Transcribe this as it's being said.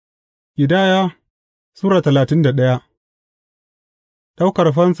Ƙidaya Sura 31.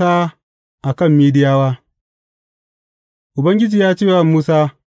 Ɗaukar fansa a kan Midiyawa. Ubangiji ya ce wa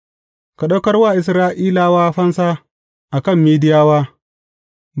Musa, Ka ɗaukar wa Isra'ilawa fansa a kan Midiyawa,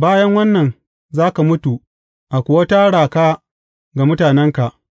 bayan wannan za ka mutu a kuwa tara ka ga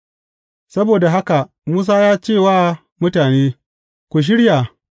mutanenka. Saboda haka Musa ya ce wa mutane, Ku shirya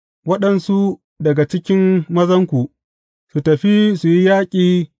waɗansu daga cikin mazanku su tafi su yi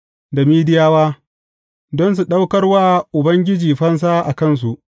yaƙi da Midiyawa, don su ɗaukar wa Ubangiji fansa a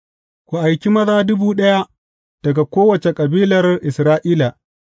kansu, ku aiki maza 1,000 daga kowace kabilar Isra'ila.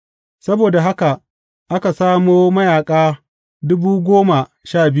 Saboda haka aka samo mayaƙa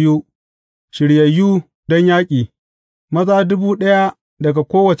 12,000 shiryayyu don yaƙi, maza 1,000 daga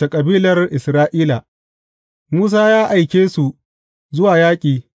kowace kabilar Isra'ila. Musa ya aike su zuwa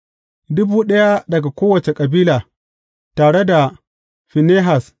yaƙi, 1,000 daga kowace kabila, tare da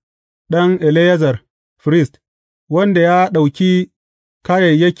Finehas ɗan Eleyazar, firist, wanda ya ɗauki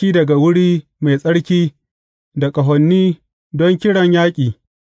kayayyaki daga wuri mai tsarki da ƙahoni don kiran yaƙi.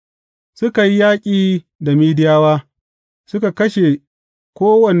 Suka yi yaƙi da Midiyawa, suka kashe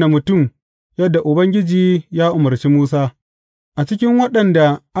kowane mutum yadda Ubangiji ya umarci Musa. A cikin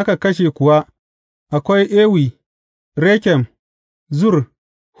waɗanda aka kashe kuwa akwai Ewi, Rekem, Zur,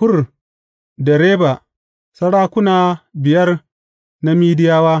 Hur da Reba, sarakuna 5 na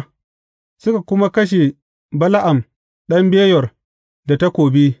Midiyawa, suka kuma kashe Bala'am ɗan Beyor da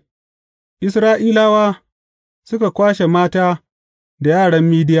takobi. Isra'ilawa suka kwashe mata da yaran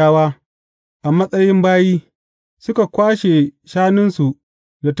Midiyawa a matsayin bayi, suka kwashe shanunsu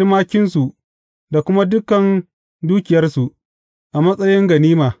da tumakinsu da kuma dukan dukiyarsu a matsayin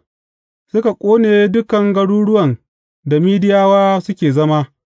ganima, suka ƙone dukan garuruwan da Midiyawa suke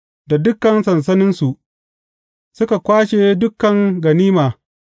zama, da dukan sansaninsu, suka kwashe dukan ganima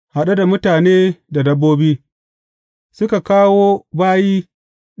haɗe da mutane da dabbobi, suka kawo bayi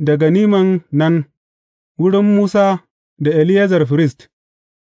da ganiman nan wurin Musa da Eleyazar firist,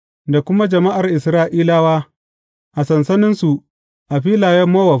 da kuma jama'ar Isra'ilawa a sansaninsu a filayen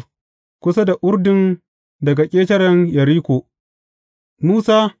Mowab kusa da Urdun daga ƙetaren Yeriko.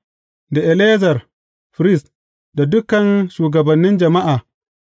 Musa da Eleyazar firist da dukan shugabannin jama'a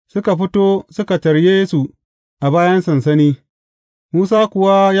suka fito suka tarye su a bayan sansani, Musa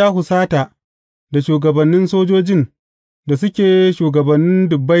kuwa ya husata da shugabannin sojojin da suke shugabannin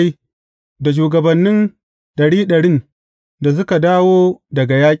dubbai da shugabannin ɗari da suka dawo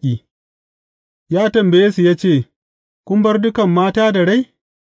daga yaƙi. Ya tambaye su ya ce, Kun bar dukan mata da rai?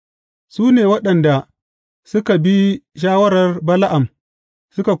 Su ne waɗanda suka bi shawarar Bala'am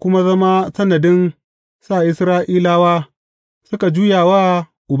suka kuma zama sanadin sa Isra'ilawa suka juya wa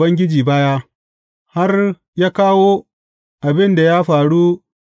Ubangiji baya, har ya kawo abin da ya faru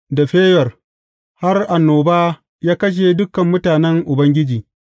da Feyor, har annoba ya kashe dukan mutanen Ubangiji.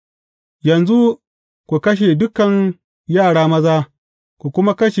 Yanzu ku kashe dukan yara maza, ku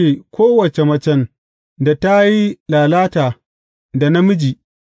kuma kashe kowace macen da ta yi lalata da namiji,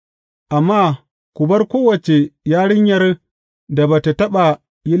 amma ku bar kowace yarinyar da ba ta taɓa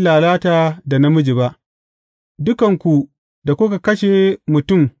yin lalata da namiji ba. Dukanku da kuka kashe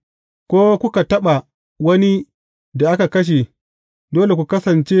mutum, ko kuka taɓa wani da aka kashe, dole ku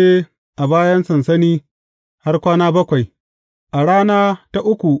kasance a bayan sansani har kwana 7, a rana ta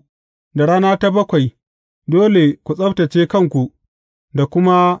 3 da rana ta 7 dole ku tsabtacce kanku da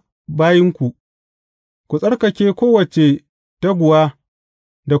kuma bayinku, ku tsarkake kowace taguwa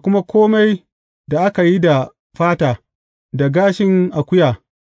da kuma kome da aka yi da fata, da gashin akuya,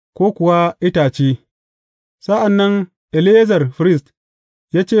 ko kuwa itace. Sa'an nan Eleyazar firist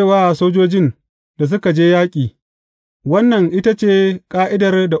ya ce wa sojojin da suka je yaƙi, Wannan ita ce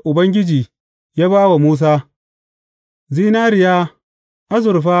ƙa'idar da Ubangiji ya ba wa Musa, Zinariya,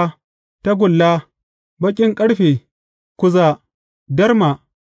 azurfa, tagulla, baƙin ƙarfe, kuza, darma,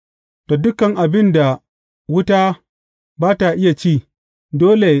 da dukan abin da wuta ba ta iya ci,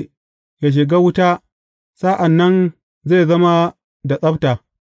 dole yă shiga wuta sa'an nan zai zama da tsabta,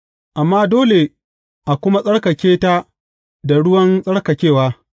 amma dole a kuma tsarkake ta da ruwan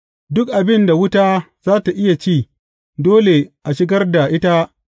tsarkakewa, duk abin da wuta za tă iya ci, dole a shigar da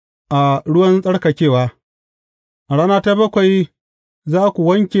ita a ruwan tsarkakewa. A rana ta 7 za ku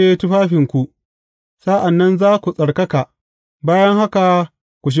wanke tufafinku, sa'an nan za ku tsarkaka, bayan haka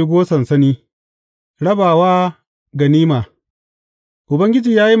ku shigo sansani. Rabawa ganima.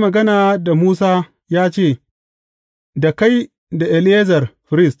 Ubangiji ya yi magana da Musa ya ce, Da kai da Eleyazar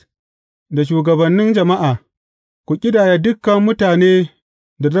firist, da shugabannin jama'a, ku ƙidaya dukan mutane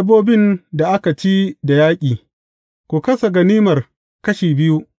da dabbobin da aka ci da yaƙi, ku kasa ganimar kashi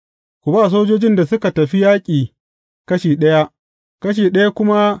biyu. ku ba sojojin da suka tafi yaƙi kashi ɗaya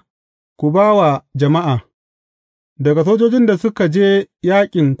kuma ku ba wa jama'a, daga sojojin da suka je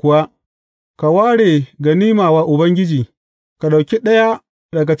yaƙin kuwa, ka ware ganima wa Ubangiji, ka ɗauki ɗaya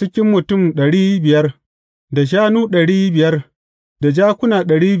daga cikin mutum 500, da shanu 500, da jakuna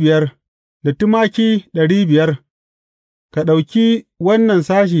 500, da tumaki 500, ka ɗauki wannan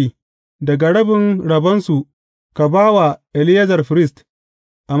sashi daga rabin rabonsu ka ba wa Eleyazar firist,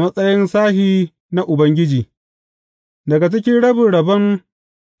 a matsayin sashi na Ubangiji, daga cikin rabin rabon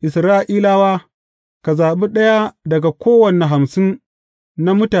Isra'ilawa, ka zaɓi ɗaya daga kowane 50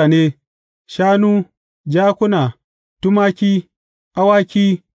 na mutane, shanu, jakuna, tumaki,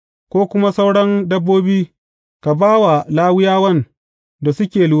 awaki, ko kuma sauran dabbobi, ka ba wa Lawiyawan da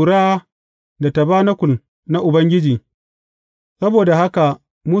suke lura da tabanakul na Ubangiji. Saboda haka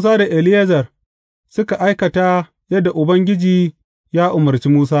Musa da Eleyazar suka aikata yadda Ubangiji ya umarci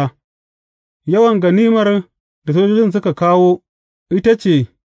Musa, yawan ganimar da sojojin suka kawo ita ce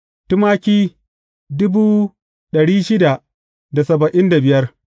tumaki 675,000,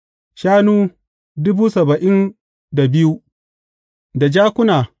 shanu 72,000, da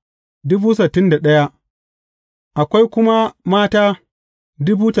jakuna 61,000, akwai kuma mata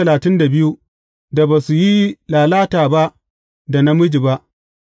 32,000 da ba su yi lalata ba da namiji ba.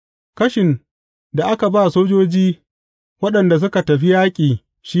 Kashin da aka ba sojoji waɗanda suka tafi yaƙi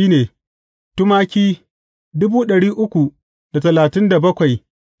shi ne, tumaki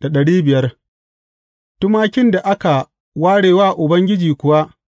 337,500, tumakin da aka ware wa Ubangiji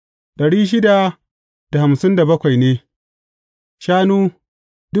kuwa 657 ne, shanu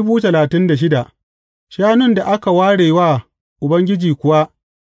 36,000, shanun da aka ware wa Ubangiji kuwa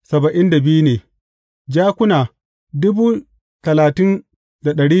 72 ne, jakuna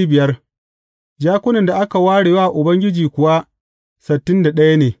 30,500, jakunan da aka ware wa Ubangiji kuwa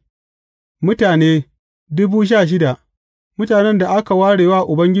 61 ne, mutane 16,000, mutanen da aka ware wa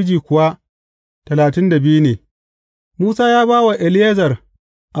Ubangiji kuwa 32 ne. Musa ya ba wa Eleyazar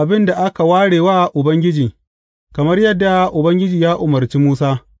abin da aka ware wa Ubangiji, kamar yadda Ubangiji ya umarci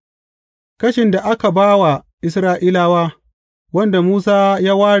Musa. Kashin da aka ba wa Isra'ilawa, wanda Musa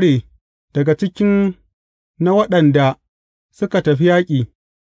ya ware daga cikin na waɗanda suka tafi yaƙi,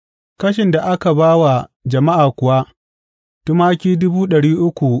 kashin da aka ba wa jama'a kuwa, tumaki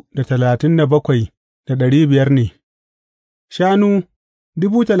 337,500 ne, shanu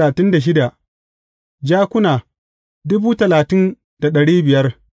 36,000, jakuna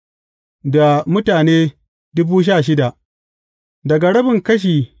 30,500, da mutane 16,000. Daga rabin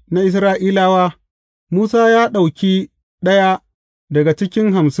kashi na Isra'ilawa, Musa ya ɗauki ɗaya daga cikin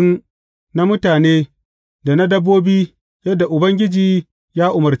 50 na mutane da na dabbobi yadda Ubangiji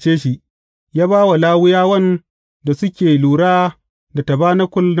ya umarce shi, ya ba wa Lawiyawan da suke lura da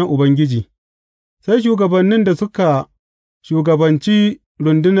tabanakul na Ubangiji. Sai shugabannin da suka shugabanci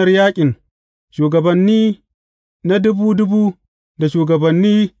rundunar yaƙin, shugabanni na 1,000,000 da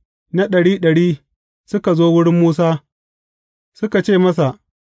shugabanni na 100,000 suka zo wurin Musa, suka ce masa,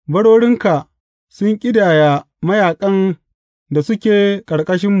 Barorinka sun ƙidaya mayaƙan da suke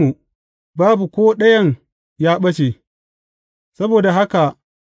ƙarƙashinmu, babu ko ɗayan ya ɓace, saboda haka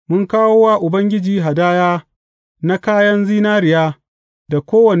mun kawo wa Ubangiji hadaya na kayan zinariya da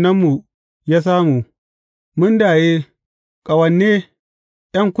kowannenmu ya samu, mundaye, ƙawane,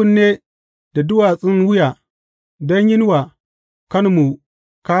 ’yan kunne da duwatsun wuya, don yin wa kanmu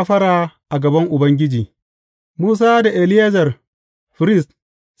kafara a gaban Ubangiji. Musa da Eleyazar firist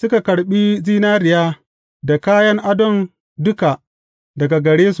suka karɓi zinariya da kayan adon duka daga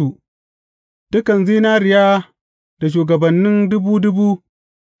gare su, dukan zinariya da shugabannin 1,000,000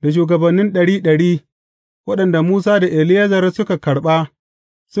 da shugabannin 100,000 waɗanda Musa da Eleyazar suka karɓa,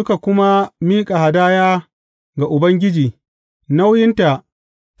 suka kuma miƙa hadaya ga Ubangiji, nauyinta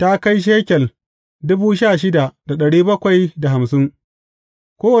ta kai shekel 16,750.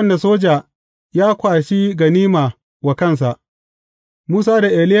 Kowane soja ya kwashi ganima wa kansa. Musa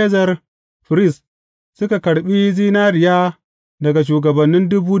da Eleyazar firist suka karɓi zinariya daga shugabannin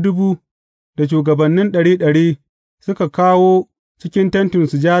 1,000,000 da shugabannin 100,000 suka kawo cikin Tentin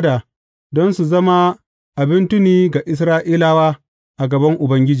Sujada don su zama abin tuni ga Isra'ilawa a gaban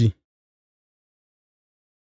Ubangiji.